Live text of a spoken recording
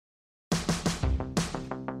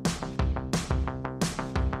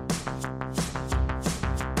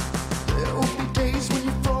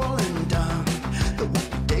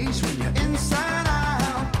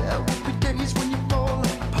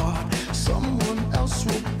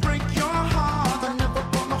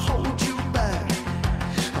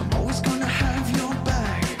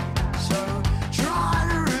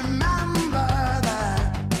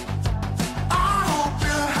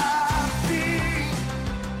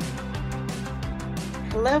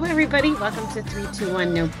Hello, everybody. Welcome to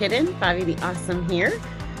 321 No Kiddin'. Bobby the Awesome here.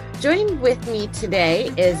 Joined with me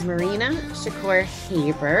today is Marina Shakur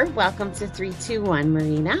Haber. Welcome to 321,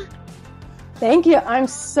 Marina. Thank you. I'm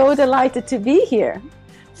so delighted to be here.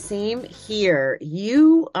 Same here.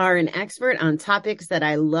 You are an expert on topics that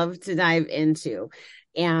I love to dive into.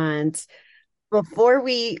 And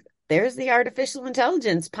there's the artificial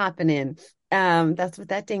intelligence popping in. That's what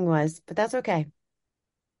that ding was, but that's okay.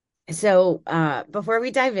 So before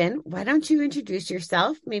we dive in, why don't you introduce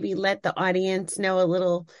yourself? Maybe let the audience know a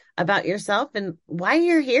little about yourself and why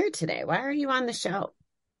you're here today. Why are you on the show?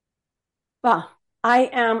 Well, I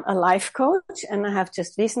am a life coach and I have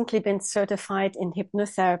just recently been certified in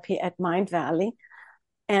hypnotherapy at Mind Valley.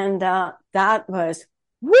 And that was,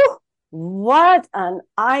 what an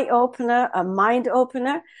eye-opener, a mind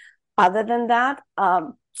opener. Other than that,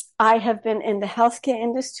 I have been in the healthcare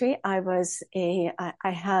industry. I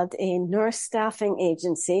had a nurse staffing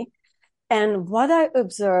agency. And what I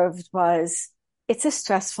observed was it's a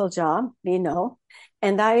stressful job, we know.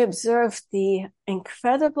 And I observed the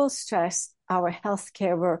incredible stress our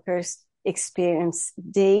healthcare workers experience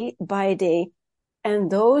day by day.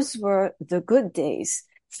 And those were the good days.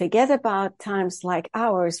 Forget about times like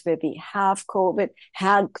ours where we had COVID.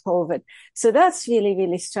 So that's really,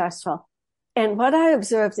 really stressful. And what I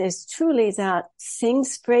observed is truly that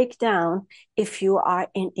things break down if you are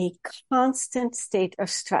in a constant state of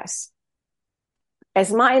stress.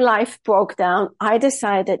 As my life broke down, I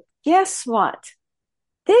decided, guess what?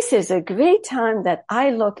 This is a great time that I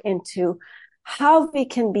look into how we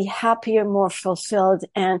can be happier, more fulfilled,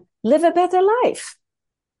 and live a better life.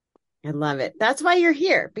 I love it. That's why you're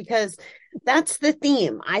here, because that's the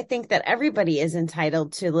theme. I think that everybody is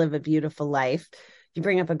entitled to live a beautiful life. You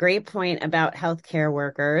bring up a great point about healthcare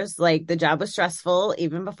workers. Like, the job was stressful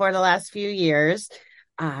even before the last few years.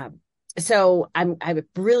 So I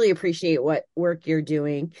really appreciate what work you're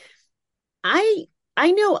doing. I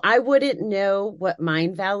know I wouldn't know what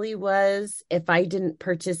Mind Valley was if I didn't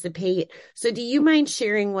participate. So do you mind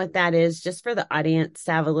sharing what that is, just for the audience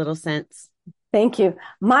to have a little sense? Thank you.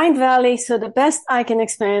 Mind Valley, so the best I can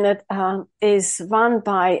explain it, is run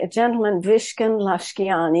by a gentleman, Vishkan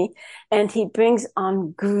Lashkiani, and he brings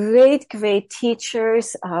on great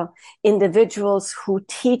teachers, individuals who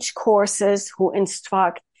teach courses, who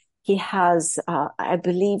instruct. He has, I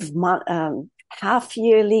believe,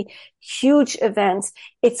 half-yearly, huge events.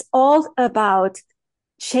 It's all about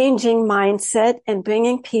changing mindset and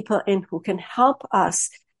bringing people in who can help us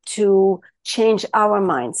to change our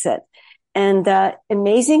mindset. And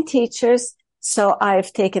amazing teachers. So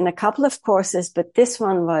I've taken a couple of courses, but this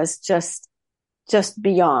one was just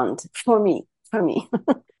beyond for me.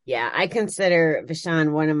 Yeah, I consider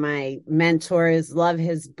Vishan one of my mentors, love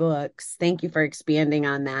his books. Thank you for expanding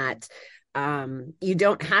on that. You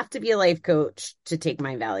don't have to be a life coach to take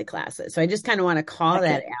Mind Valley classes. So I just kind of want to call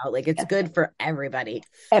that out. Like, it's good for everybody.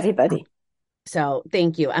 So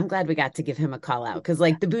thank you. I'm glad we got to give him a call out, because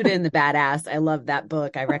like The Buddha and the Badass, I love that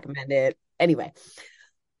book. I recommend it. Anyway.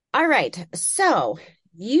 All right. So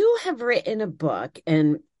you have written a book,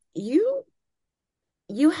 and you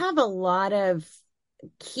have a lot of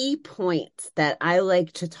key points that I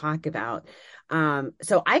like to talk about.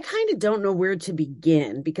 So I kind of don't know where to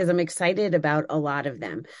begin, because I'm excited about a lot of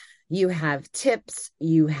them. You have tips,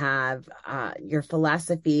 you have your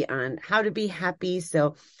philosophy on how to be happy.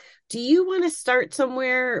 So do you want to start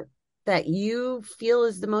somewhere that you feel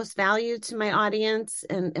is the most value to my audience,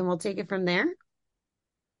 and we'll take it from there?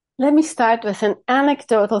 Let me start with an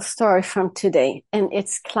anecdotal story from today, and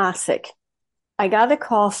it's classic. I got a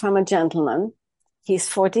call from a gentleman. He's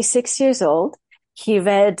 46 years old. He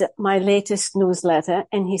read my latest newsletter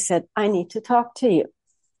and he said, I need to talk to you.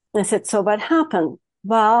 And I said, so what happened?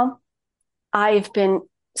 Well, I've been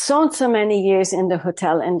so many years in the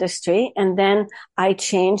hotel industry, and then I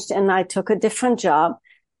changed and I took a different job.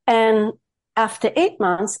 And after 8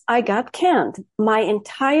 months, I got canned. My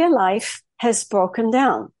entire life has broken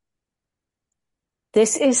down.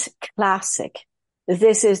 This is classic.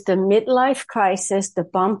 This is the midlife crisis, the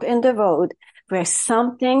bump in the road, where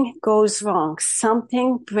something goes wrong,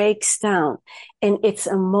 something breaks down. And it's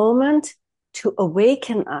a moment to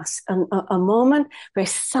awaken us, a moment where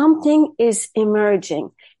something is emerging.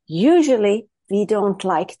 Usually we don't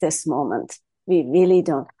like this moment. We really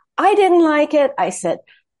don't. I didn't like it. I said,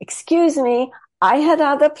 excuse me, I had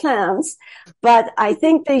other plans, but I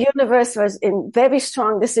think the universe was in very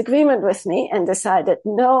strong disagreement with me and decided,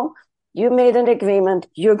 no, you made an agreement,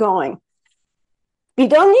 you're going. We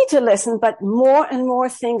don't need to listen, but more and more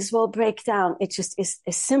things will break down. It just is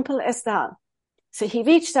as simple as that. So he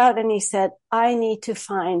reached out and he said, I need to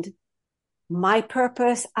find my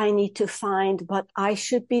purpose. I need to find what I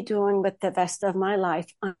should be doing with the rest of my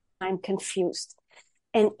life. I'm confused.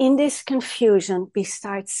 And in this confusion, we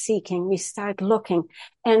start seeking, we start looking,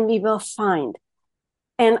 and we will find.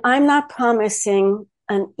 And I'm not promising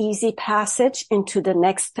an easy passage into the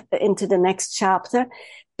next chapter,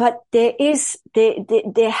 but there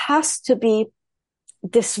has to be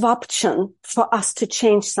disruption for us to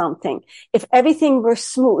change something. If everything were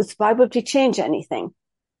smooth, why would we change anything?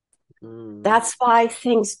 That's why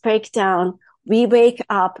things break down. We wake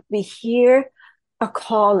up, we hear a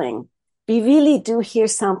calling. We really do hear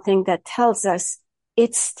something that tells us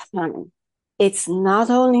it's time. It's not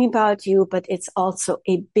only about you, but it's also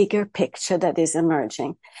a bigger picture that is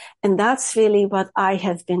emerging. And that's really what I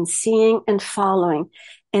have been seeing and following.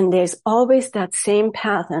 And there's always that same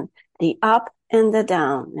pattern, the up and the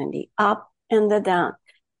down, and the up and the down.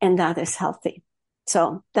 And that is healthy.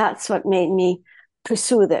 So that's what made me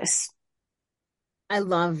pursue this. I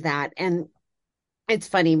love that. And it's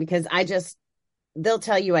funny because they'll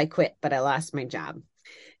tell you I quit, but I lost my job.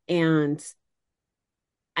 And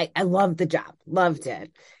I loved the job, loved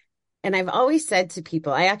it. And I've always said to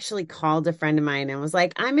people, I actually called a friend of mine and was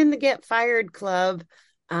like, I'm in the Get Fired Club.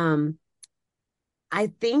 I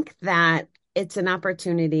think that it's an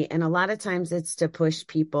opportunity. And a lot of times it's to push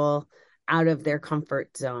people out of their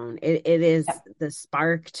comfort zone. It is the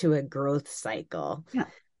spark to a growth cycle. Yeah.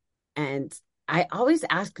 And I always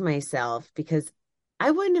ask myself, because I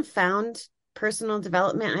wouldn't have found personal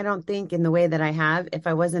development, I don't think, in the way that I have if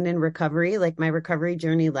I wasn't in recovery. Like my recovery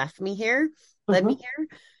journey led me here.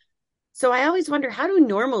 So I always wonder, how do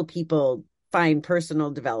normal people find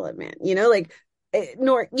personal development?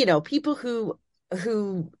 People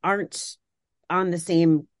who aren't on the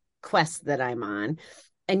same quest that I'm on.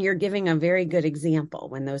 And you're giving a very good example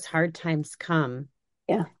when those hard times come.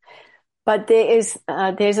 Yeah. But there's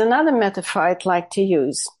another metaphor I'd like to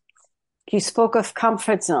use. You spoke of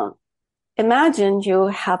comfort zone. Imagine you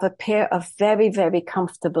have a pair of very, very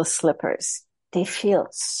comfortable slippers. They feel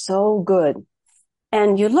so good.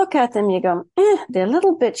 And you look at them, you go, they're a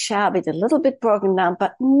little bit shabby, they're a little bit broken down,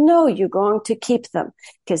 but no, you're going to keep them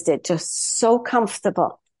because they're just so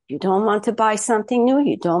comfortable. You don't want to buy something new.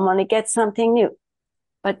 You don't want to get something new.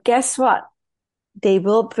 But guess what? They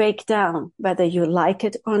will break down whether you like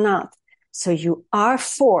it or not. So you are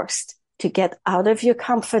forced to get out of your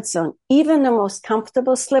comfort zone. Even the most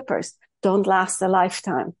comfortable slippers don't last a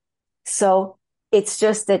lifetime. So it's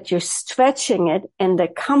just that you're stretching it and the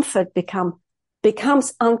comfort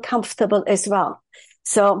becomes uncomfortable as well.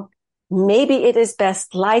 So maybe it is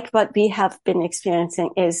best, like what we have been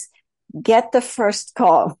experiencing, is get the first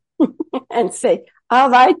call and say,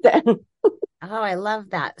 all right then. Oh, I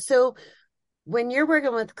love that. So when you're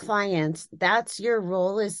working with clients, that's your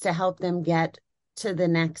role, is to help them get to the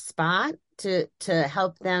next spot, to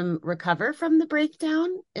help them recover from the breakdown.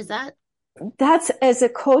 Is that? As a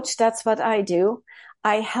coach, that's what I do.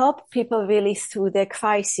 I help people really through their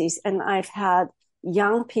crises. And I've had a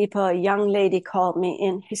young lady called me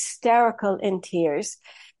in hysterical, in tears.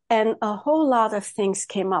 And a whole lot of things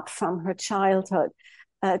came up from her childhood,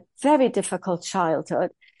 a very difficult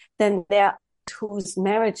childhood. Then there whose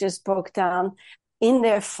marriages broke down in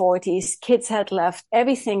their 40s, kids had left,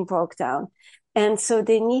 everything broke down. And so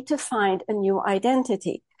they need to find a new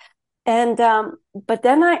identity. And, but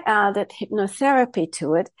then I added hypnotherapy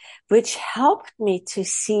to it, which helped me to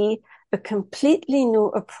see a completely new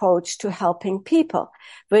approach to helping people,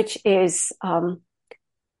 which is,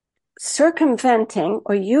 circumventing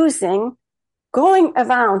or going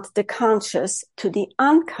around the conscious to the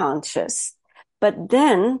unconscious, but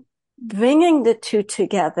then bringing the two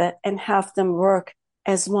together and have them work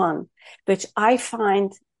as one, which I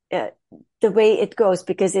find the way it goes,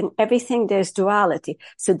 because in everything there's duality.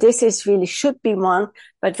 So this is really should be one,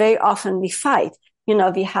 but very often we fight.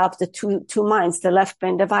 We have the two minds, the left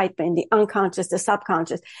brain, the right brain, the unconscious, the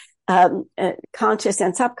subconscious, conscious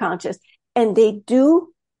and subconscious, and they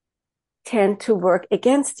do tend to work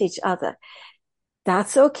against each other.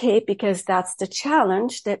 That's okay, because that's the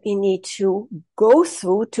challenge that we need to go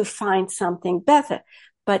through to find something better.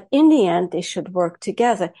 But in the end, they should work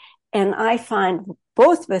together. And I find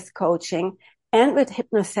both with coaching and with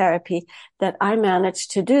hypnotherapy that I manage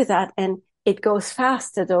to do that. And it goes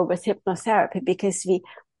faster though with hypnotherapy because we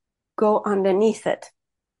go underneath it.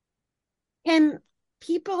 Can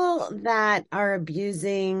people that are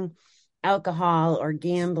abusing alcohol or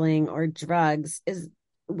gambling or drugs,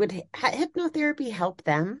 would hypnotherapy help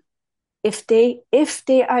them? If they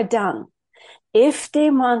are done, if they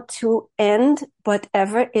want to end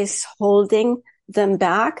whatever is holding them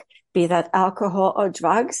back, be that alcohol or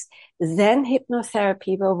drugs, then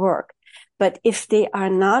hypnotherapy will work. But if they are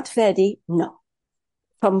not ready, no.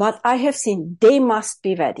 From what I have seen, they must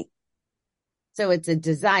be ready. So it's a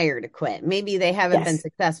desire to quit. Maybe they haven't been Yes.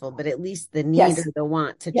 successful, but at least the need or Yes. the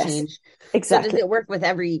want to Yes. change. So does Exactly. it work with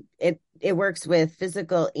it works with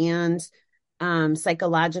physical and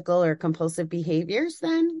psychological or compulsive behaviors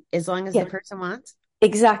then, as long as the Yeah. person wants?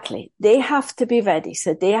 Exactly. They have to be ready.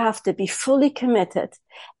 So they have to be fully committed.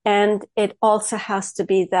 And it also has to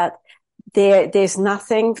be that there's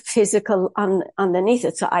nothing physical underneath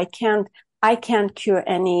it. So I can't cure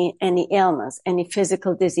any ailments, any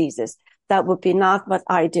physical diseases. That would be not what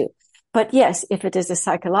I do. But yes, if it is a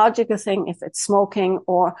psychological thing, if it's smoking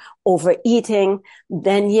or overeating,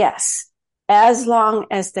 then yes, as long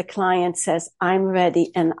as the client says, I'm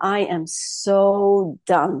ready and I am so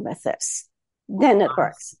done with this, then it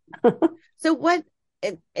works. So what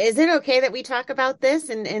is it okay that we talk about this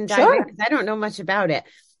and dive in? Sure. Because I don't know much about it.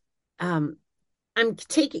 Um, I'm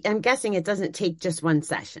guessing it doesn't take just one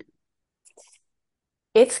session.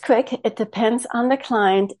 It's quick. It depends on the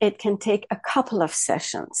client. It can take a couple of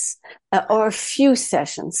sessions or a few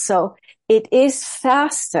sessions. So it is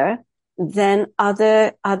faster than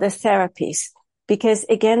other therapies because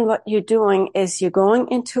again, what you're doing is you're going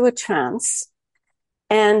into a trance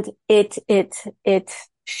and it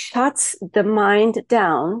shuts the mind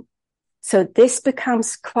down. So this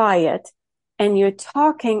becomes quiet and you're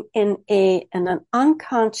talking in an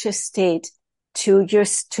unconscious state to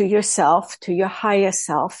yourself, to your higher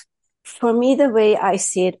self. For me, the way I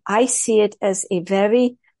see it as a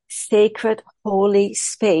very sacred, holy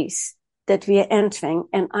space that we are entering,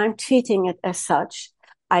 and I'm treating it as such.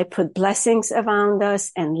 I put blessings around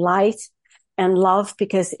us and light and love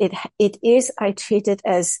because I treat it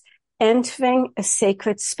as entering a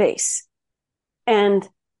sacred space. And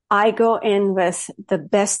I go in with the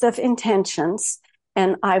best of intentions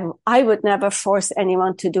and I would never force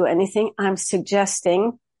anyone to do anything. I'm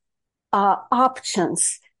suggesting,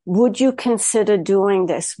 options. Would you consider doing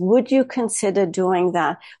this? Would you consider doing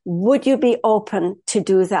that? Would you be open to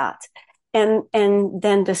do that? And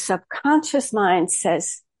then the subconscious mind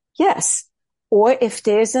says yes. Or if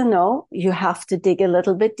there's a no, you have to dig a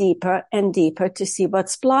little bit deeper and deeper to see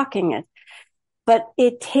what's blocking it. But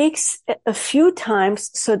it takes a few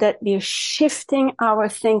times so that we're shifting our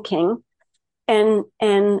thinking and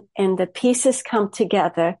the pieces come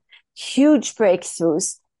together, huge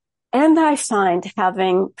breakthroughs. And I find,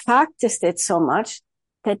 having practiced it so much,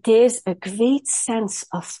 that there's a great sense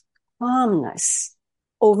of calmness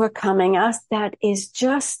overcoming us that is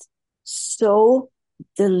just so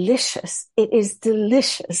delicious. It is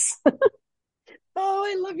delicious. Oh,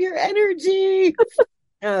 I love your energy.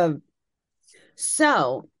 Um,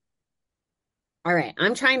 so, all right,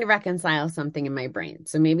 I'm trying to reconcile something in my brain.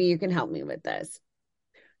 So maybe you can help me with this.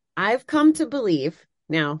 I've come to believe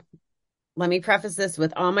now, let me preface this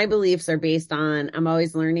with all my beliefs are based on I'm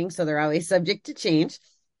always learning, so they're always subject to change.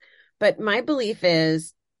 But my belief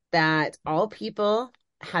is that all people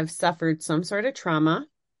have suffered some sort of trauma,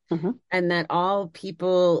 Mm-hmm. and that all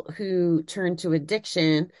people who turn to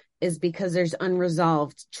addiction is because there's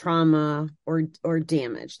unresolved trauma or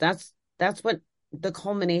damage. That's what the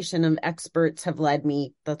culmination of experts have led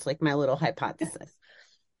me. That's like my little hypothesis.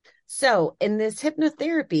 So in this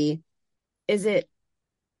hypnotherapy, is it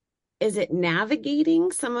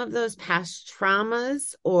navigating some of those past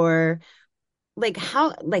traumas, or like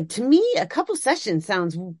how, like, to me a couple sessions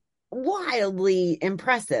sounds wildly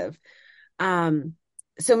impressive.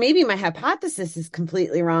 So maybe my hypothesis is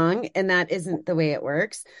completely wrong and that isn't the way it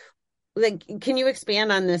works. Like, can you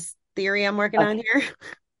expand on this theory I'm working on Okay. here?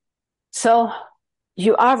 So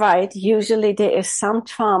you are right. Usually there is some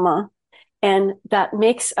trauma and that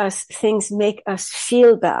things make us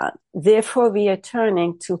feel bad. Therefore, we are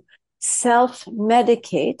turning to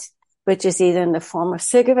self-medicate, which is either in the form of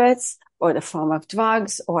cigarettes or the form of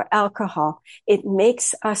drugs or alcohol. It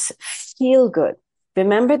makes us feel good.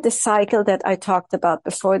 Remember the cycle that I talked about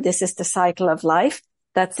before? This is the cycle of life.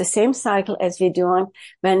 That's the same cycle as we're doing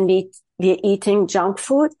when we're eating junk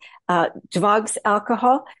food, drugs,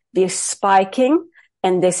 alcohol. We're spiking,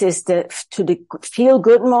 and this is the feel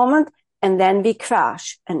good moment. And then we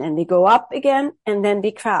crash, and then we go up again, and then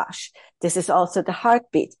we crash. This is also the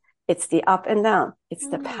heartbeat. It's the up and down. It's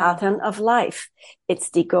the pattern of life. It's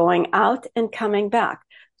the going out and coming back.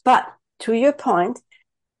 But to your point,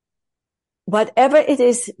 whatever it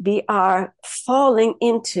is we are falling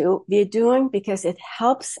into, we're doing because it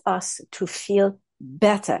helps us to feel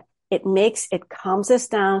better. It calms us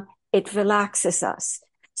down. It relaxes us.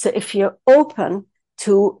 So if you're open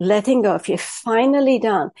to letting go, if you're finally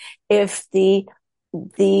done, if the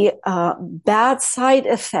bad side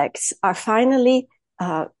effects are finally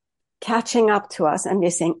catching up to us and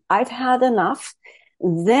we're saying, I've had enough,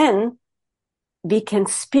 then we can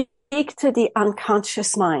speak to the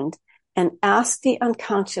unconscious mind and ask the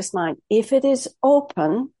unconscious mind if it is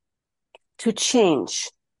open to change.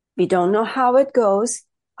 We don't know how it goes.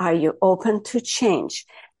 Are you open to change?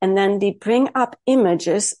 And then we bring up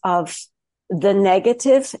images of the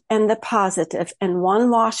negative and the positive, and one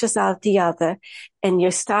washes out the other. And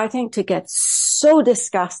you're starting to get so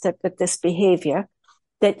disgusted with this behavior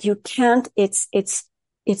that you can't, it's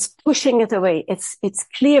pushing it away. It's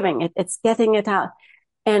clearing it. It's getting it out.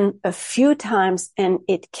 And a few times, and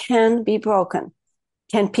it can be broken.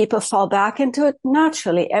 Can people fall back into it?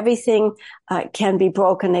 Naturally, everything can be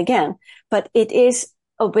broken again, but it is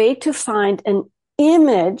a way to find an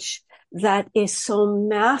image that is so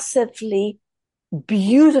massively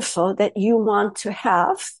beautiful that you want to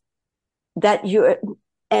have, that you,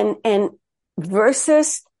 and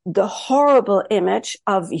versus the horrible image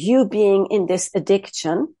of you being in this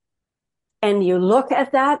addiction. And you look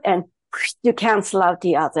at that and you cancel out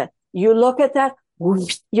the other. You look at that,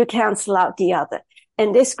 you cancel out the other.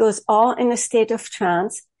 And this goes all in a state of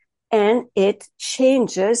trance, and it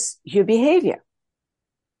changes your behavior.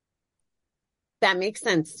 That makes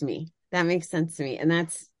sense to me. And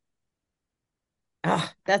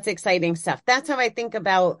that's exciting stuff. That's how I think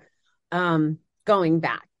about going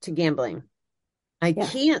back to gambling. I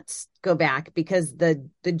can't go back because the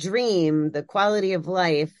dream, the quality of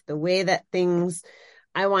life, the way that things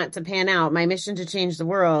I want to pan out, my mission to change the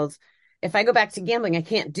world. If I go back to gambling, I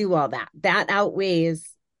can't do all that. That outweighs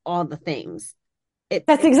all the things.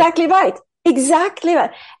 That's exactly right. Exactly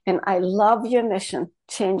right. And I love your mission,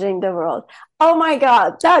 changing the world. Oh my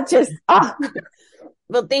God. That just,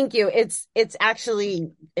 Well, thank you. It's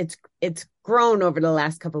actually, it's grown over the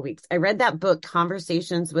last couple of weeks. I read that book,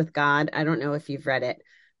 Conversations with God. I don't know if you've read it.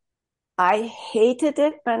 I hated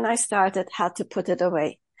it when I started, had to put it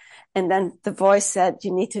away. And then the voice said,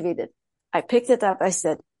 you need to read it. I picked it up. I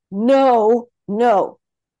said, no.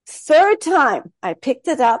 Third time I picked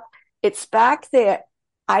it up. It's back there.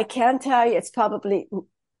 I can tell you it's probably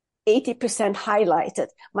 80% highlighted.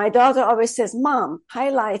 My daughter always says, Mom,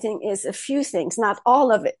 highlighting is a few things, not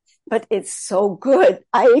all of it, but it's so good.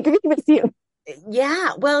 I agree with you.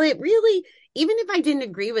 Yeah. Well, it really, even if I didn't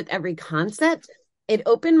agree with every concept, it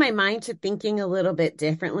opened my mind to thinking a little bit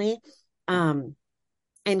differently.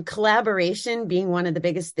 And collaboration being one of the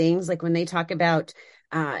biggest things, like when they talk about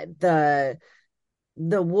the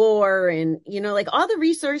war and, like all the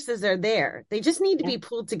resources are there. They just need to be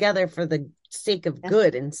pulled together for the sake of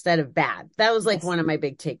good instead of bad. That was like one of my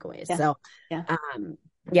big takeaways. So,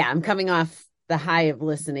 I'm coming off the high of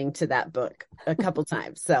listening to that book a couple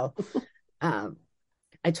times. So,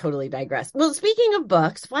 I totally digress. Well, speaking of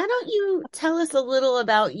books, why don't you tell us a little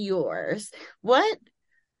about yours?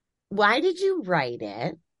 Why did you write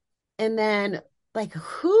it? And then, like,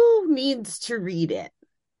 who needs to read it?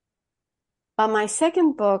 My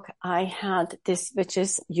second book, I had this, which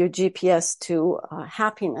is Your GPS to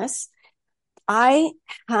Happiness. I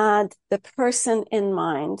had the person in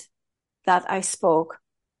mind that I spoke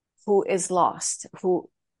who is lost, who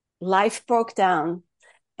life broke down.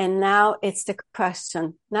 And now it's the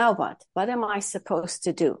question, now what? What am I supposed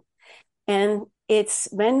to do? And it's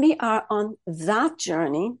when we are on that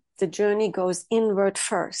journey, the journey goes inward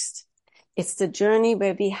first. It's the journey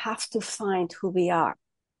where we have to find who we are.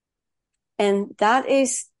 And that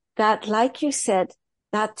is that, like you said,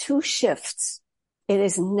 that two shifts. It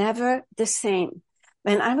is never the same.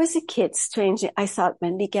 When I was a kid, strangely, I thought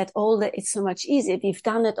when we get older, it's so much easier. We've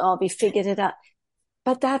done it all. We figured it out.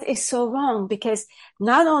 But that is so wrong, because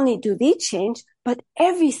not only do we change, but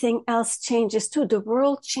everything else changes too. The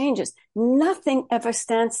world changes. Nothing ever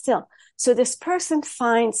stands still. So this person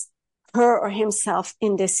finds her or himself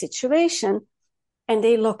in this situation and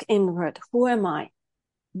they look inward. Who am I?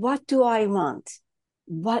 What do I want?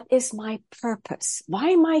 What is my purpose?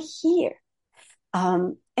 Why am I here?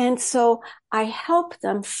 And so I help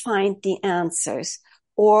them find the answers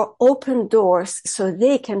or open doors so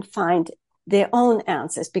they can find their own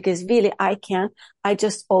answers, because really I can't. I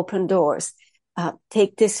just open doors.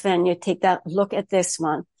 Take this venue, take that, look at this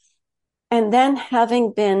one. And then,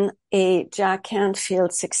 having been a Jack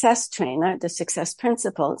Canfield success trainer, the success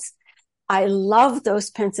principles, I love those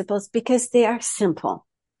principles because they are simple.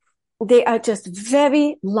 They are just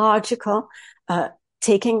very logical,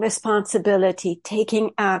 taking responsibility, taking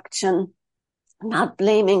action, not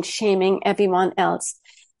blaming, shaming everyone else.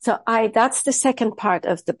 So that's the second part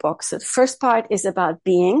of the book. So the first part is about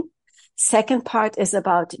being. Second part is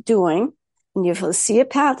about doing. And you will see a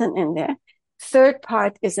pattern in there. Third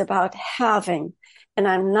part is about having. And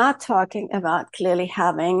I'm not talking about clearly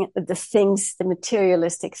having the things, the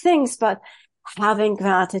materialistic things, but having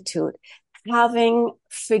gratitude, having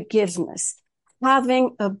forgiveness,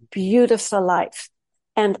 having a beautiful life.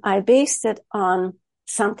 And I based it on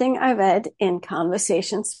something I read in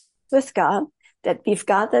Conversations with God, that we've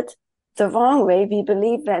got it the wrong way. We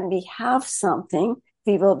believe when we have something,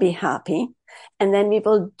 we will be happy. And then we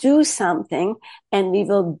will do something and we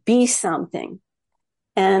will be something.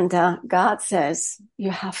 And God says,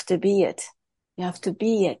 you have to be it. You have to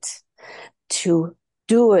be it to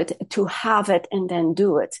do it, to have it, and then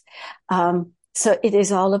do it. So it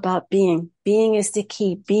is all about being. Being is the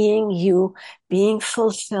key. Being you, being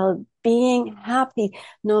fulfilled, being happy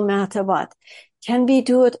no matter what. Can we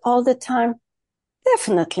do it all the time?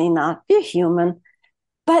 Definitely not. We're human.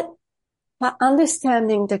 But by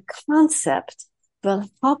understanding the concept will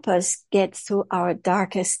help us get through our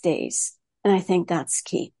darkest days. And I think that's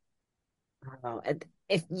key. Oh,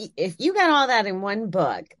 if you got all that in one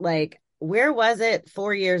book, like where was it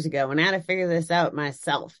 4 years ago? And I had to figure this out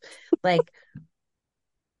myself. Like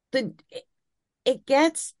the it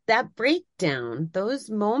gets that breakdown, those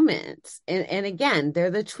moments, and again, they're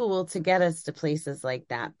the tool to get us to places like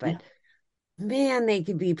that. But man, they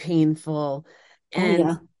could be painful,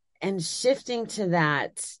 and and shifting to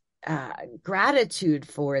that gratitude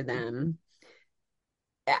for them.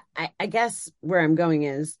 I guess where I'm going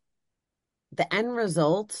is the end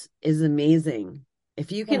result is amazing.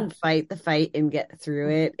 If you can fight the fight and get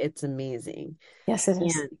through it, it's amazing. Yes, it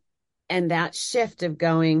is. And that shift of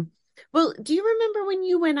going, well, do you remember when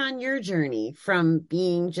you went on your journey from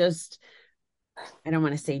being just, I don't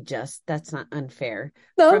want to say just, that's not unfair.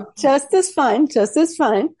 No, just is fine. Just is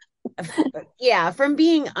fine. Yeah, from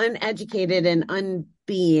being uneducated and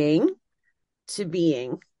unbeing to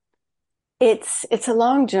being. It's a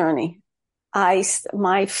long journey. There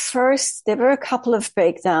were a couple of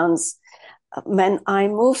breakdowns. When I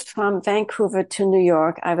moved from Vancouver to New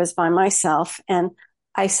York, I was by myself and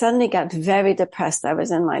I suddenly got very depressed. I was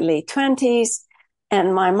in my late 20s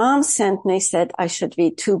and my mom said I should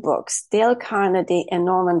read 2 books, Dale Carnegie and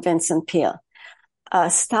Norman Vincent Peale.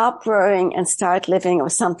 Stop Worrying and Start Living or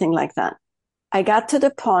something like that. I got to the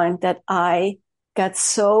point that I got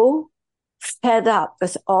so fed up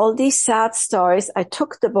with all these sad stories. I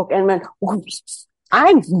took the book and went,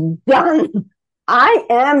 I'm done. I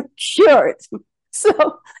am cured.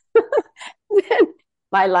 So then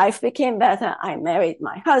my life became better. I married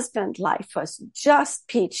my husband. Life was just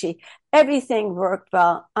peachy. Everything worked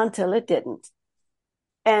well until it didn't.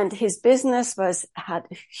 And his business had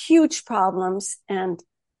huge problems and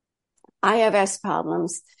IRS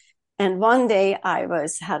problems. And one day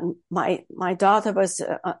my daughter was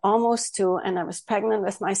almost 2 and I was pregnant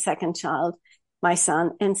with my second child, my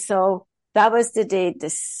son. And so that was the date,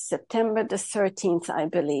 September the 13th, I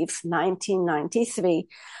believe, 1993,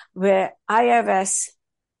 where IRS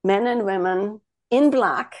men and women in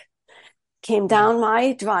black came down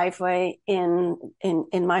my driveway in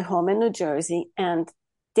my home in New Jersey, and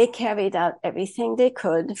they carried out everything they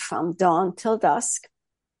could from dawn till dusk.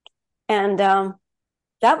 And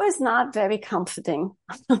that was not very comforting.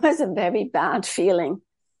 It was a very bad feeling.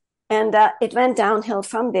 And it went downhill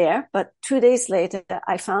from there. But 2 days later,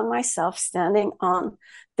 I found myself standing on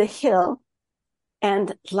the hill.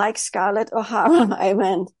 And like Scarlett O'Hara, I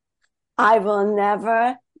went, I will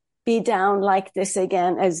never be down like this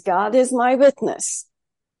again, as God is my witness.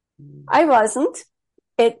 I wasn't.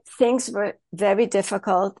 Things were very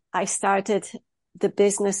difficult. I started the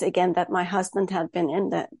business again that my husband had been in,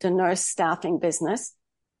 the nurse staffing business,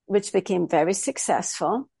 which became very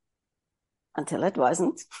successful until it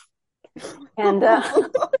wasn't. And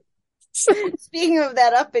speaking of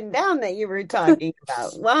that up and down that you were talking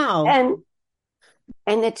about, wow.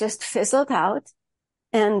 And it just fizzled out.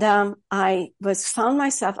 And I was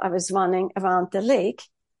running around the lake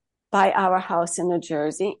by our house in New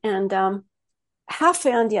Jersey. And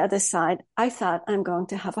halfway on the other side, I thought I'm going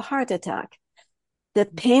to have a heart attack. The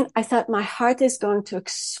pain, I thought my heart is going to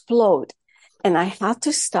explode. And I had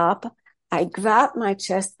to stop. I grabbed my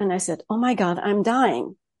chest and I said, oh my God, I'm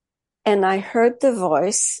dying. And I heard the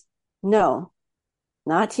voice, no,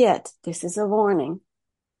 not yet. This is a warning.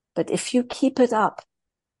 But if you keep it up,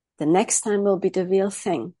 the next time will be the real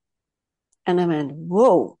thing. And I went,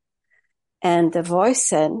 whoa. And the voice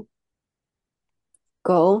said,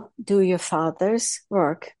 go do your father's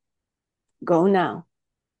work. Go now.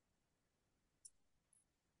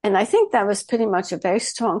 And I think that was pretty much a very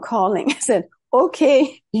strong calling. I said,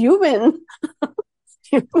 okay, you win.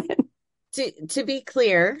 You win. To be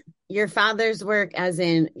clear, your father's work as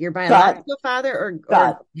in your biological father or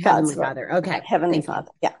God, Heavenly Father? Okay. Heavenly Father.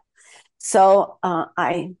 Yeah. So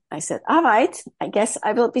I said, all right, I guess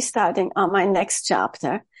I will be starting on my next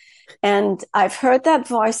chapter. And I've heard that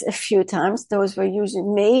voice a few times. Those were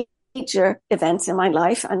usually major events in my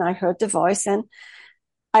life. And I heard the voice, and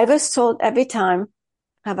I was told every time,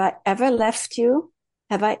 have I ever left you?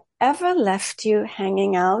 Have I ever left you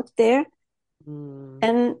hanging out there?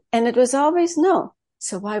 Mm. And it was always no.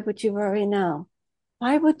 So why would you worry now?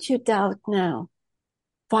 Why would you doubt now?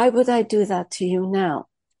 Why would I do that to you now?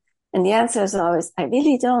 And the answer is always, I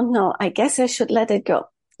really don't know. I guess I should let it go.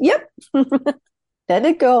 Yep. Let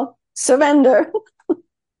it go. Surrender.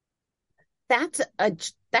 That's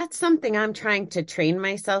something I'm trying to train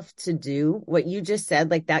myself to do. What you just said,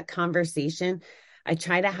 like that conversation, I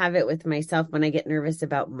try to have it with myself when I get nervous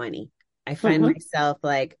about money. I find Mm-hmm. myself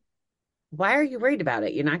like, why are you worried about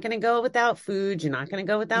it? You're not going to go without food. You're not going to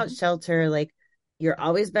go without Mm-hmm. shelter. Like, you're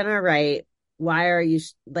always been all right. Why are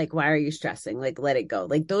you stressing? Like, let it go.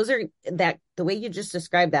 Like, those are that the way you just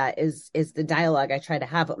described that is the dialogue I try to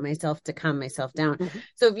have with myself to calm myself down. Mm-hmm.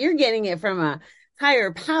 So if you're getting it from a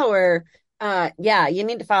higher power, yeah, you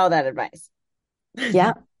need to follow that advice.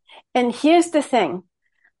 Yeah. And here's the thing.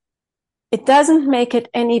 It doesn't make it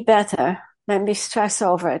any better when we stress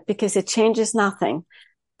over it because it changes nothing.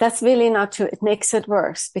 That's really not true. It makes it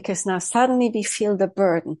worse because now suddenly we feel the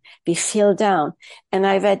burden. We feel down. And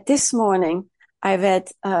I read this morning,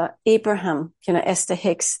 Abraham, Esther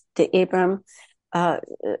Hicks, the Abraham,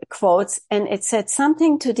 quotes, and it said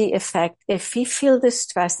something to the effect, if we feel the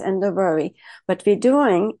stress and the worry, what we're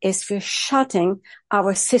doing is we're shutting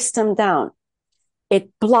our system down. It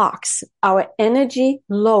blocks, our energy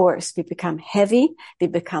lowers. We become heavy, we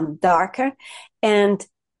become darker. And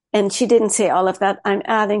she didn't say all of that. I'm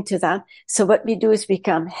adding to that. So what we do is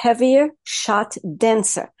become heavier, shut,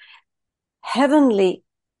 denser. Heavenly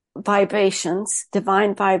vibrations,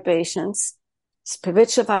 divine vibrations,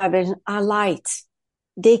 spiritual vibrations are light.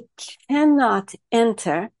 They cannot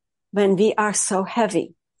enter when we are so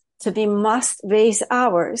heavy. So we must raise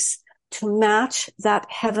ours to match that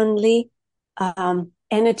heavenly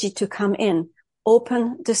energy to come in,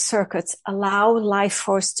 open the circuits, allow life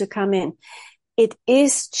force to come in. It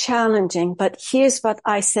is challenging, but here's what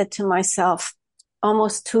I said to myself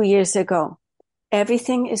almost 2 years ago.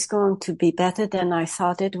 Everything is going to be better than I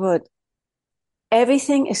thought it would.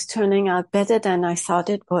 Everything is turning out better than I thought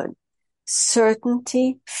it would.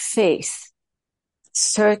 Certainty, faith.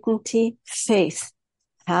 Certainty, faith.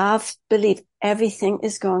 Have belief. Everything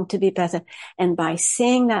is going to be better. And by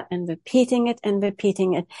saying that and repeating it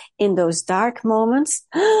in those dark moments,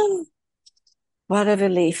 what a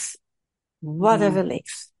relief. What a Mm.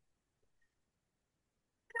 relief.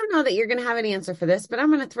 I don't know that you're going to have an answer for this, but I'm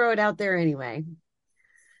going to throw it out there anyway.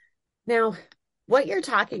 Now, what you're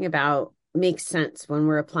talking about makes sense when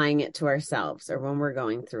we're applying it to ourselves or when we're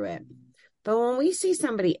going through it. But when we see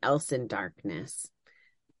somebody else in darkness,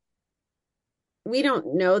 we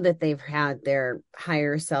don't know that they've had their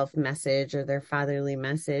higher self message or their fatherly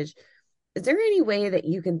message. Is there any way that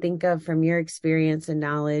you can think of from your experience and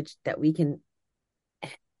knowledge that we can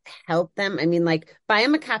help them? I mean, like, buy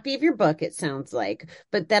them a copy of your book, it sounds like,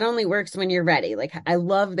 but that only works when you're ready. Like, I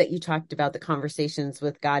love that you talked about the Conversations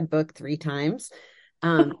with God book 3 times,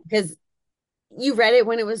 because you read it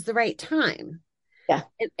when it was the right time. Yeah.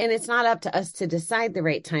 And it's not up to us to decide the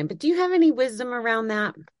right time. But do you have any wisdom around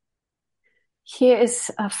that? Here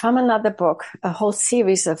is from another book, a whole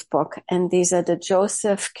series of books, and these are the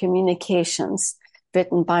Joseph Communications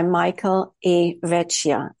written by Michael A.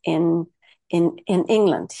 Recchia in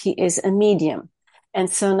England. He is a medium. And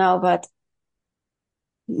so now what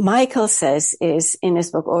Michael says is in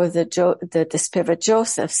his book, or the Spirit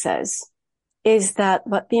Joseph says, is that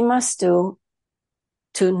what we must do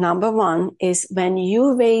to number one is when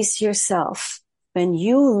you raise yourself, when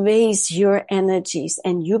you raise your energies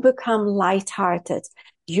and you become lighthearted,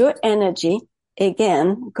 your energy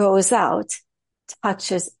again goes out,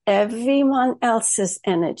 touches everyone else's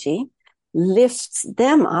energy, lifts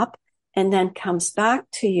them up, and then comes back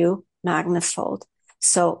to you magnifold.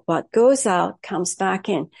 So what goes out comes back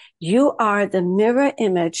in. You are the mirror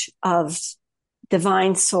image of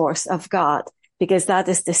divine source of God, because that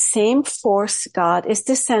is the same force. God is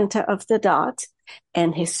the center of the dot,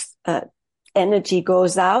 and his energy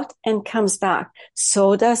goes out and comes back.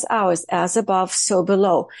 So does ours, as above, so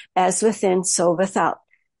below, as within, so without.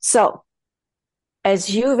 So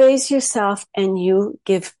as you raise yourself and you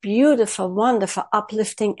give beautiful, wonderful,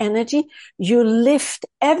 uplifting energy, you lift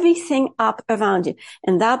everything up around you.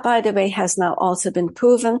 And that, by the way, has now also been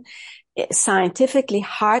proven. scientifically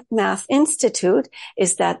Heart Math Institute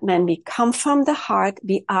is that when we come from the heart,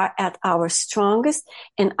 we are at our strongest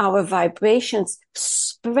and our vibrations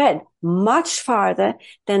spread much farther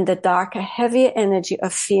than the darker, heavier energy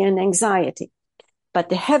of fear and anxiety. But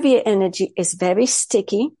the heavier energy is very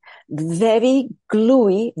sticky, very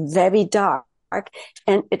gluey, very dark,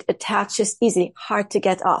 and it attaches easily, hard to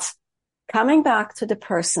get off. Coming back to the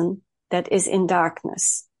person that is in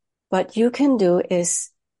darkness, what you can do is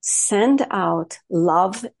send out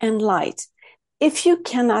love and light. If you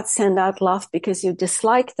cannot send out love because you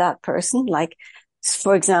dislike that person, like,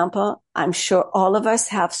 for example, I'm sure all of us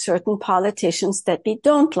have certain politicians that we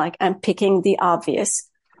don't like. I'm picking the obvious.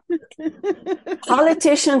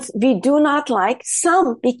 Politicians we do not like,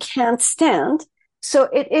 some we can't stand. So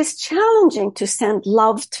it is challenging to send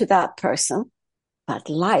love to that person, but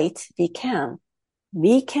light we can.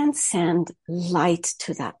 We can send light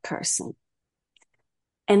to that person.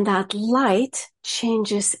 And that light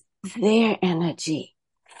changes their energy.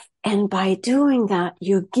 And by doing that,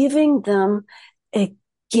 you're giving them a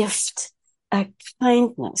gift, a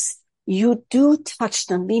kindness. You do touch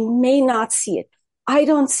them. We may not see it. I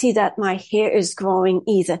don't see that my hair is growing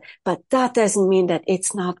either, but that doesn't mean that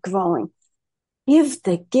it's not growing. Give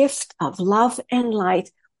the gift of love and light,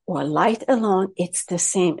 or light alone. It's the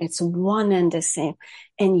same. It's one and the same.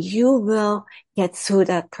 And you will get through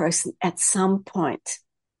that person at some point.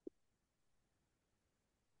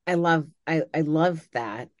 I love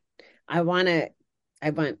that. I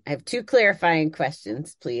have two clarifying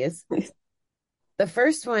questions, please. The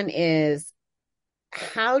first one is,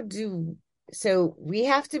 so we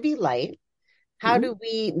have to be light. How do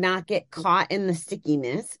we not get caught in the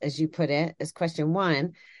stickiness, as you put it, as question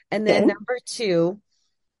one? And then number two,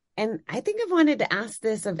 and I think I've wanted to ask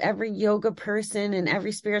this of every yoga person and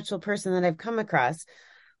every spiritual person that I've come across.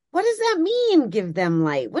 What does that mean? Give them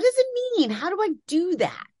light. What does it mean? How do I do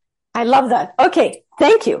that? I love that. Okay.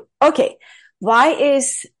 Thank you. Okay. Why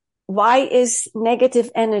is negative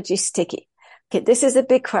energy sticky? Okay. This is a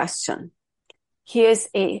big question.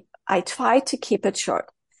 I try to keep it short.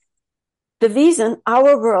 The reason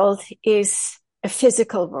our world is a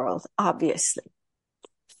physical world, obviously.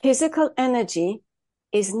 Physical energy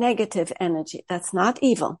is negative energy. That's not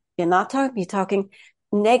evil. You're talking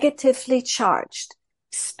negatively charged.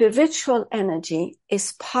 Spiritual energy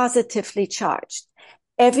is positively charged.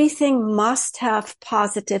 Everything must have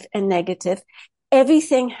positive and negative.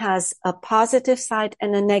 Everything has a positive side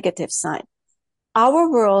and a negative side.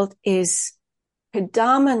 Our world is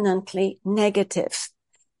predominantly negative,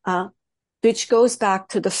 which goes back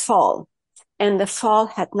to the fall. And the fall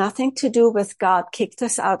had nothing to do with God kicked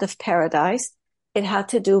us out of paradise. It had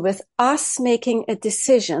to do with us making a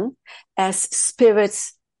decision as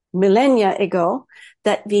spirits millennia ago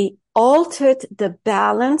that we altered the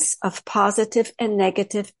balance of positive and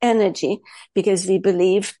negative energy because we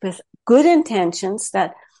believed with good intentions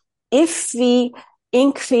that if we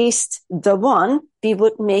increased the one, we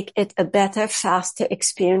would make it a better, faster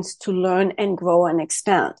experience to learn and grow and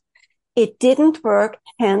expand. It didn't work,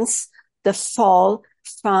 hence the fall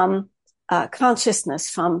from consciousness,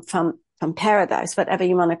 from paradise, whatever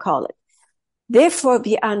you want to call it. Therefore,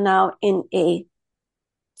 we are now in a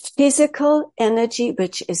physical energy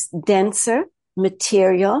which is denser,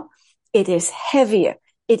 material. It is heavier.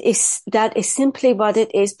 That is simply what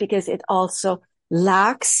it is, because it also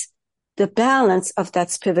lacks the balance of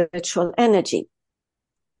that spiritual energy.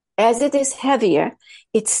 As it is heavier,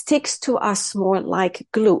 it sticks to us more like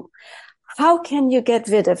glue. How can you get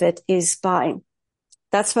rid of it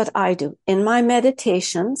that's what I do. In my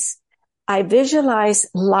meditations, I visualize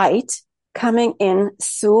light coming in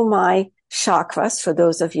through my chakras. For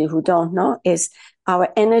those of you who don't know, is our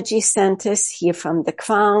energy centers here from the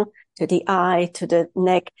crown to the eye, to the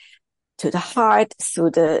neck, to the heart,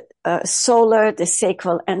 through the solar, the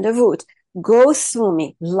sacral, and the root. Go through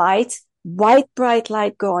me, light, white, bright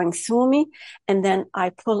light going through me. And then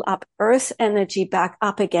I pull up earth energy back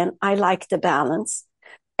up again. I like the balance.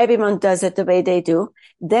 Everyone does it the way they do.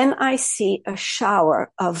 Then I see a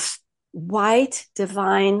shower of white,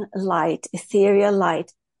 divine light, ethereal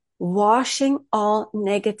light, washing all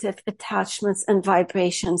negative attachments and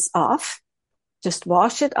vibrations off. Just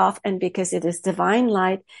wash it off. And because it is divine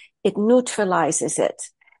light, it neutralizes it.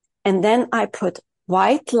 And then I put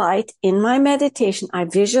white light in my meditation. I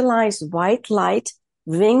visualize white light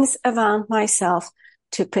rings around myself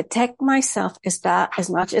to protect myself as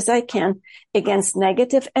much as I can against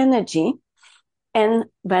negative energy. And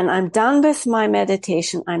when I'm done with my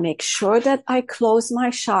meditation, I make sure that I close my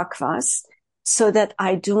chakras so that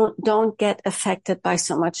I don't get affected by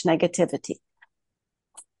so much negativity.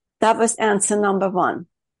 That was answer number one.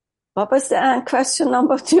 What was the question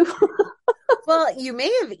number 2? Well, you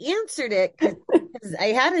may have answered it because I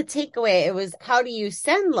had a takeaway. It was, how do you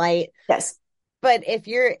send light? Yes. But if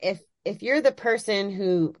you're the person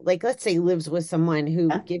who, like, let's say lives with someone who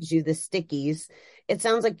Yeah. gives you the stickies, it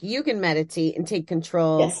sounds like you can meditate and take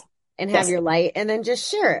control Yes. and have Yes. your light and then just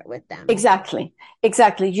share it with them. Exactly.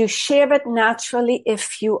 Exactly. You share it naturally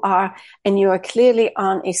if you are, and you are clearly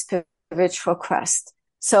on a spiritual quest.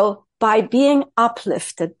 So by being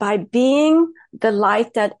uplifted, by being the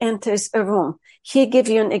light that enters a room, here give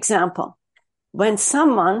you an example. When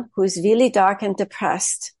someone who's really dark and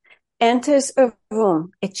depressed enters a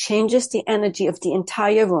room, it changes the energy of the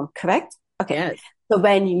entire room, correct? Okay. Yes. So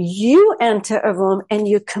when you enter a room and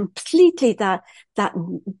you completely that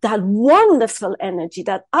wonderful energy,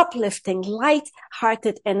 that uplifting,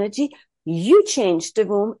 light-hearted energy, you change the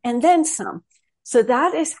room and then some. So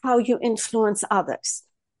that is how you influence others.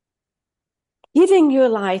 Giving your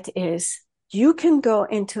light is you can go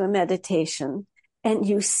into a meditation and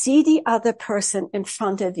you see the other person in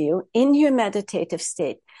front of you in your meditative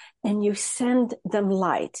state and you send them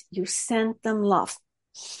light. You send them love,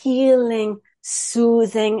 healing,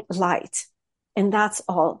 soothing light. And that's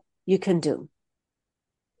all you can do.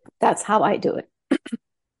 That's how I do it.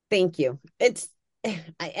 Thank you.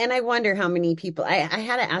 And I wonder how many people, I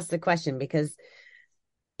had to ask the question because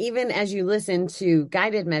even as you listen to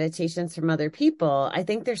guided meditations from other people, I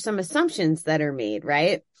think there's some assumptions that are made,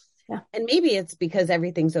 right? Yeah. And maybe it's because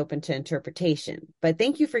everything's open to interpretation. But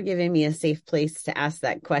thank you for giving me a safe place to ask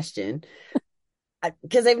that question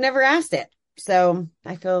because I've never asked it. So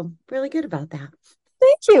I feel really good about that.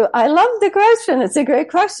 Thank you. I love the question. It's a great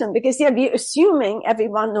question because we're assuming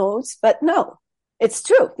everyone knows, but no, it's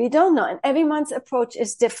true. We don't know. And everyone's approach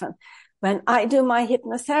is different. When I do my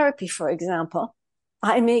hypnotherapy, for example,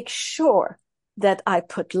 I make sure that I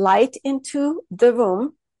put light into the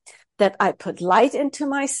room, that I put light into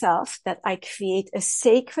myself, that I create a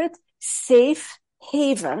sacred, safe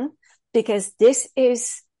haven, because this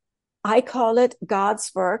is, I call it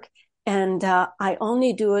God's work. And I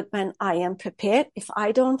only do it when I am prepared. If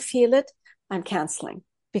I don't feel it, I'm canceling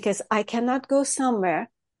because I cannot go somewhere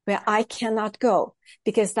where I cannot go,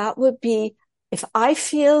 because that would be, if I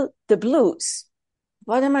feel the blues,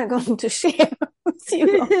 what am I going to share with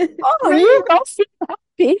you? Oh, Right. you don't feel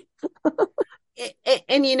happy.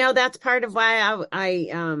 And you know, that's part of why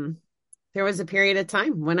there was a period of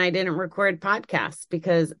time when I didn't record podcasts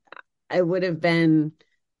because I would have been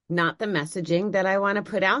not the messaging that I want to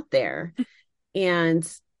put out there. And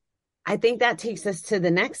I think that takes us to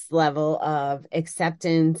the next level of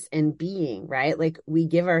acceptance and being, right? Like we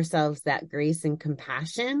give ourselves that grace and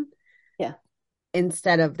compassion. Yeah.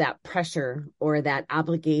 Instead of that pressure or that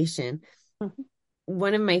obligation. Mm-hmm.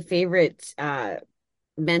 One of my favorite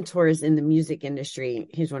mentors in the music industry,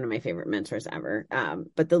 he's one of my favorite mentors ever.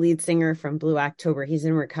 But the lead singer from Blue October, he's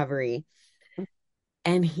in recovery.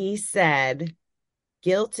 And he said,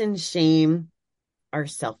 guilt and shame are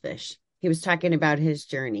selfish. He was talking about his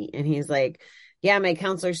journey and he's like, yeah, my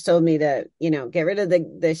counselors told me to, get rid of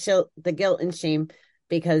the guilt and shame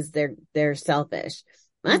because they're selfish.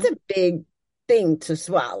 That's a big thing to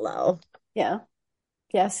swallow. Yeah.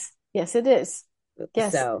 Yes. Yes, it is.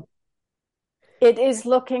 Yes. So it is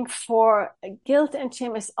looking for guilt and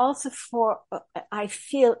shame is also for, I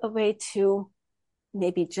feel, a way to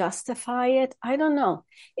maybe justify it. I don't know.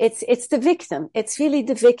 It's the victim. It's really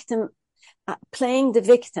the victim playing the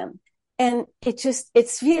victim. And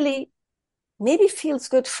it's really maybe feels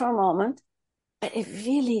good for a moment, but it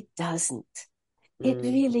really doesn't. It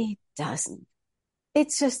really doesn't.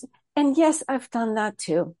 It's just, and yes, I've done that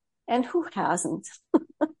too. And who hasn't?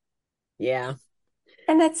 Yeah.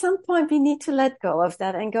 And at some point we need to let go of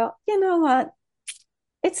that and go, you know what?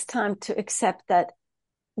 It's time to accept that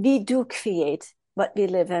we do create what we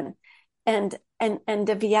live in and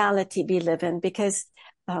the reality we live in, because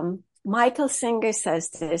Michael Singer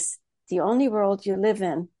says this, the only world you live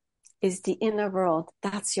in is the inner world.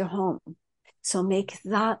 That's your home. So make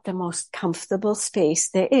that the most comfortable space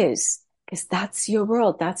there is, because that's your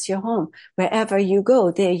world. That's your home. Wherever you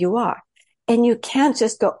go, there you are. And you can't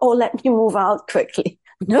just go, oh, let me move out quickly.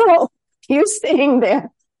 No, you're staying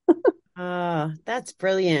there. That's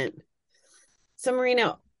brilliant. So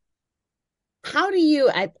Marina, how do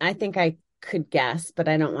you, I think I could guess, but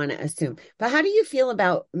I don't want to assume, but how do you feel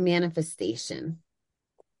about manifestation?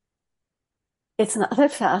 It's not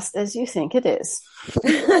as fast as you think it is.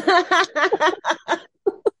 That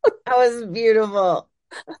was beautiful.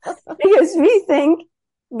 Because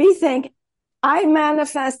we think I'm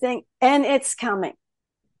manifesting and it's coming.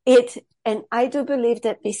 And I do believe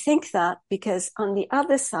that we think that because on the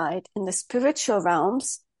other side, in the spiritual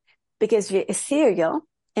realms, because we're ethereal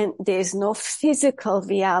and there's no physical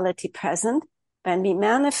reality present. When we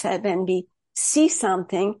manifest, when we see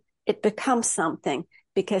something, it becomes something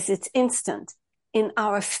because it's instant. In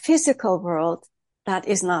our physical world, that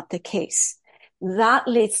is not the case. That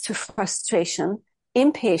leads to frustration,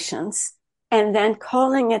 impatience, and then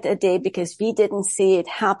calling it a day because we didn't see it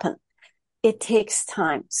happen. It takes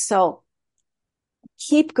time. So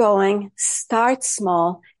keep going, start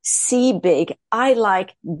small, see big. I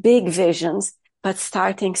like big visions, but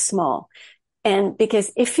starting small. And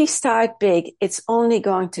because if we start big, it's only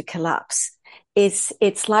going to collapse.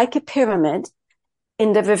 It's like a pyramid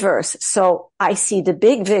in the reverse. So I see the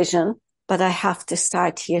big vision, but I have to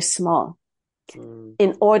start here small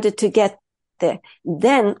in order to get there.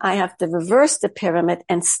 Then I have to reverse the pyramid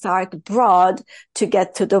and start broad to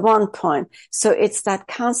get to the one point. So it's that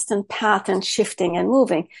constant pattern shifting and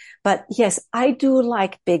moving. But yes, I do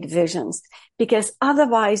like big visions because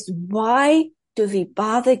otherwise, why do we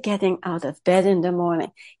bother getting out of bed in the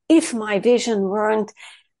morning? If my vision weren't,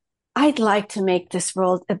 I'd like to make this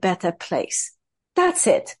world a better place. That's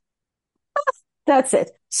it. That's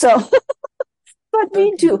it. So, but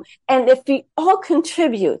we do. And if we all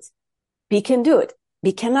contribute, we can do it.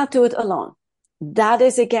 We cannot do it alone. That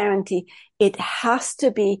is a guarantee. It has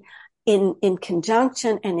to be in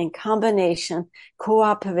conjunction and in combination,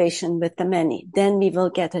 cooperation with the many. Then we will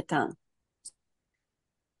get it done.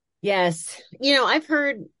 Yes. I've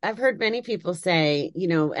heard many people say,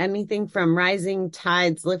 anything from rising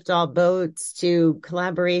tides lift all boats to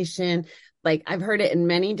collaboration. Like I've heard it in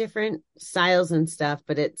many different styles and stuff,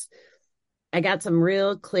 but I got some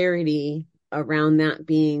real clarity around that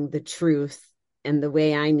being the truth and the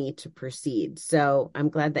way I need to proceed. So I'm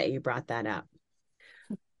glad that you brought that up.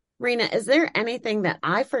 Rena, is there anything that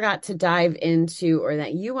I forgot to dive into or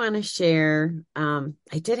that you want to share? I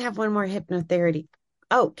did have one more hypnotherapy.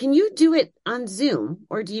 Oh, can you do it on Zoom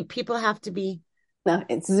or do people have to be? No,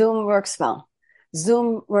 Zoom works well.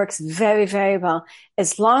 Zoom works very, very well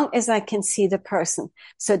as long as I can see the person.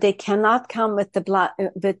 So they cannot come with the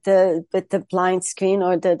blind screen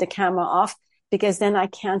or the camera off because then I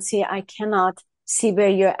cannot see where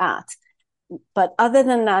you're at. But other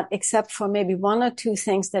than that, except for maybe one or two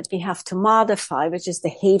things that we have to modify, which is the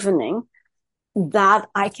havening, that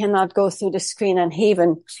I cannot go through the screen and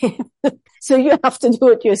haven. So you have to do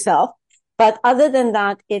it yourself. But other than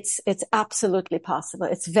that, it's absolutely possible.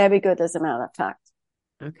 It's very good, as a matter of fact.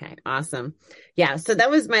 Okay, awesome. Yeah, so that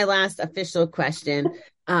was my last official question.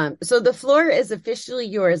 So the floor is officially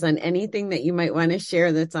yours on anything that you might want to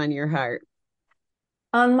share that's on your heart.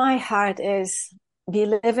 On my heart is we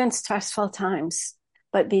live in stressful times,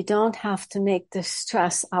 but we don't have to make the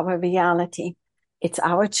stress our reality. It's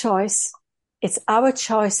our choice. It's our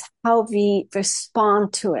choice how we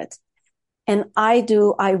respond to it. And I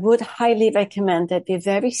would highly recommend that we're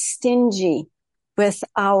very stingy with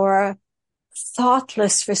our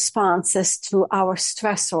thoughtless responses to our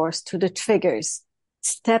stressors, to the triggers.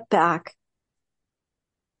 Step back,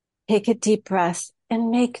 take a deep breath, and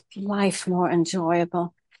make life more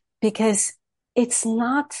enjoyable because it's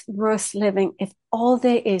not worth living if all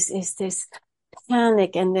there is this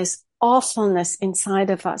panic and this awfulness inside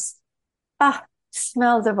of us.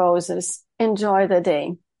 Smell the roses. Enjoy the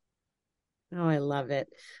day. Oh, I love it.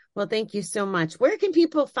 Well, thank you so much. Where can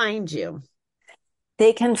people find you?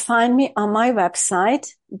 They can find me on my website.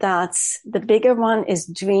 That's the bigger one is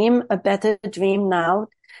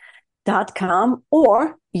dreamabetterdreamnow.com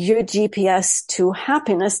or your GPS to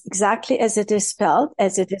happiness, exactly as it is spelled,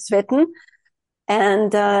 as it is written,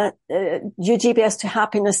 and your GPS to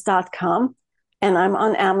happiness.com. And I'm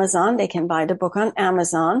on Amazon. They can buy the book on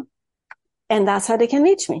Amazon. And that's how they can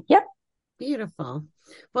reach me. Yep. Beautiful.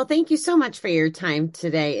 Well, thank you so much for your time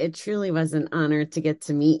today. It truly was an honor to get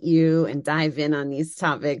to meet you and dive in on these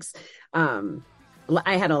topics. I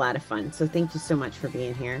had a lot of fun. So thank you so much for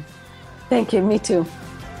being here. Thank you. Me too.